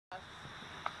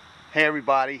Hey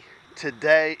everybody,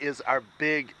 today is our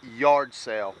big yard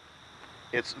sale.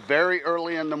 It's very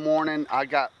early in the morning. I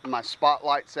got my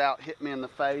spotlights out, hit me in the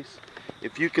face.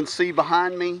 If you can see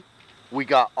behind me, we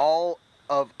got all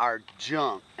of our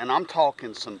junk, and I'm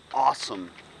talking some awesome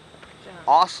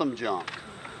junk.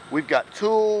 We've got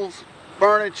tools,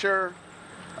 furniture,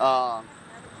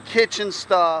 kitchen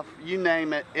stuff, you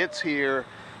name it, it's here.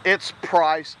 It's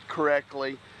priced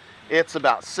correctly. It's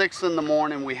about 6 in the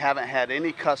morning. We haven't had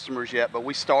any customers yet, but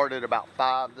we started about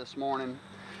 5 this morning.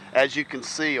 As you can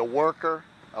see, a worker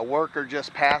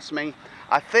just passed me.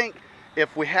 I think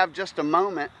if we have just a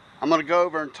moment, I'm going to go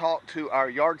over and talk to our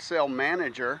yard sale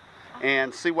manager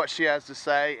and see what she has to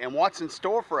say and what's in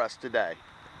store for us today.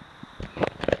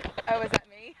 Oh, is that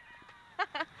me?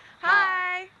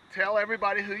 Hi. Tell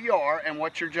everybody who you are and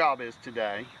what your job is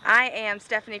today. I am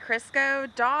Stephanie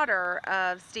Crisco, daughter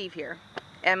of Steve here.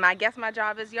 And I guess my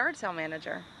job is yard sale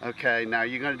manager. Okay, now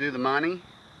you're going to do the money?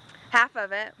 Half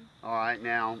of it. All right,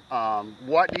 now,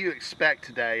 what do you expect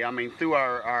today? I mean, through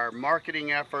our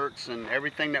marketing efforts and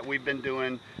everything that we've been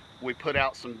doing, we put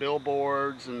out some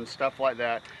billboards and stuff like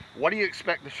that. What do you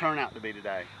expect the turnout to be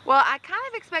today? Well, I kind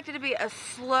of expect it to be a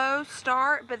slow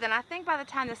start, but then I think by the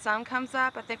time the sun comes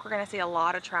up, I think we're going to see a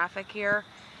lot of traffic here.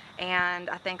 And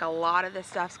I think a lot of this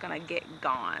stuff's going to get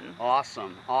gone.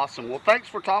 Awesome, awesome. Well, thanks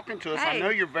for talking to us. Hey, I know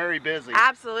you're very busy.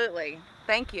 Absolutely.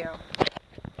 Thank you.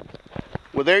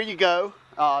 Well, there you go.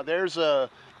 There's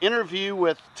a interview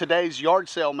with today's yard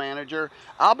sale manager.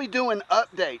 I'll be doing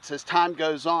updates as time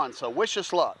goes on, so wish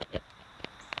us luck.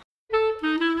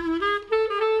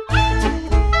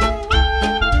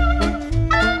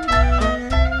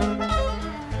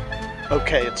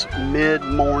 Okay, it's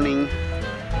mid-morning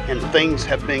and things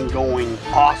have been going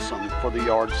awesome for the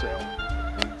yard sale.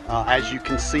 As you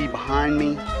can see behind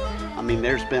me, I mean,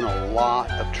 there's been a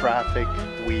lot of traffic.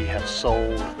 We have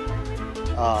sold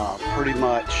pretty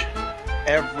much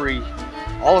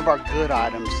all of our good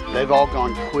items. They've all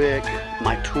gone quick.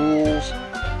 My tools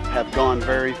have gone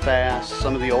very fast.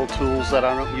 Some of the old tools that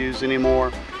I don't use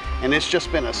anymore. And it's just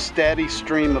been a steady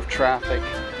stream of traffic.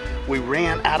 We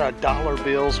ran out of dollar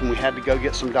bills and we had to go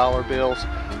get some dollar bills.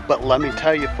 But let me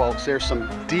tell you folks, there's some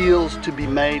deals to be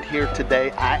made here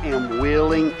today. I am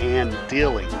wheeling and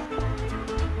dealing.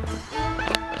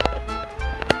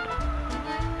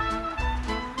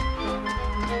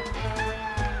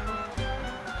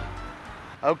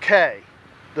 Okay,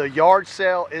 the yard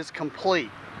sale is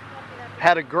complete.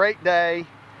 Had a great day,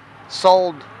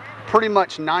 sold pretty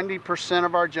much 90%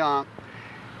 of our junk.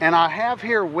 And I have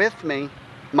here with me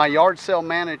my yard sale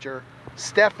manager,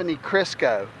 Stephanie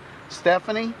Crisco.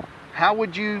 Stephanie, how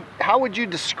would you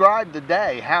describe the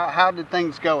day? How did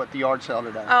things go at the yard sale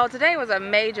today? Oh, today was a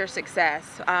major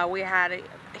success. We had a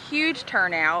huge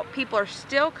turnout. People are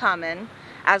still coming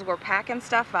as we're packing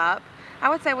stuff up. I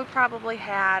would say we probably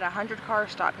had 100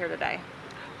 cars stop here today.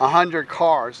 100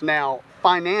 cars. Now,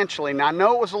 financially, now I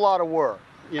know it was a lot of work.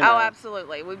 You know. Oh,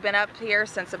 absolutely. We've been up here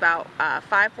since about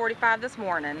 5:45 this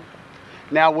morning.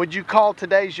 Now, would you call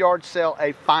today's yard sale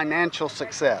a financial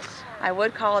success? I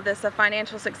would call this a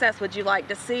financial success. Would you like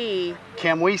to see?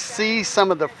 Can we see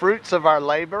some of the fruits of our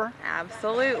labor?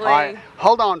 Absolutely. All right,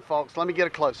 hold on folks, let me get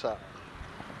a close-up.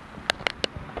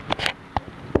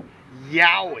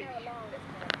 Yowie.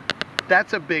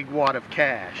 That's a big wad of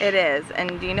cash. It is,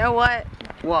 and you know what?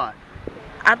 What?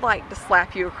 I'd like to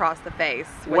slap you across the face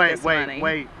with this money.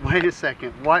 Wait a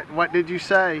second. What did you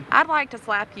say? I'd like to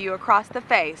slap you across the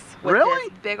face with this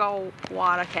big old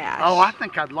wad of cash. Oh, I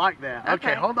think I'd like that.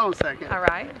 Okay, hold on a second. All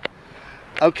right.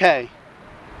 Okay.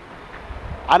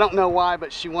 I don't know why,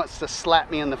 but she wants to slap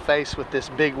me in the face with this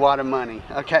big wad of money.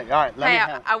 Okay, all right, let me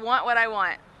have it. I want what I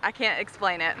want. I can't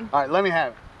explain it. All right, let me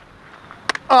have it.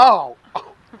 Oh!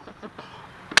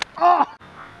 Oh!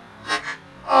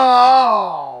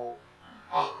 Oh!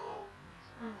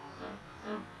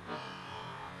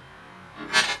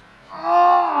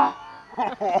 Oh.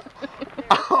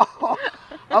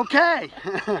 Okay.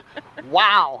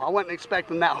 Wow, I wasn't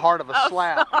expecting that hard of a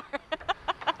slap. Sorry.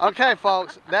 Okay,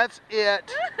 folks, that's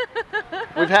it.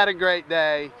 We've had a great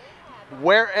day.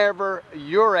 Wherever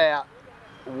you're at,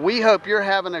 we hope you're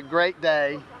having a great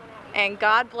day. And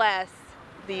God bless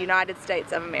the United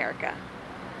States of America.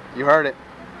 You heard it.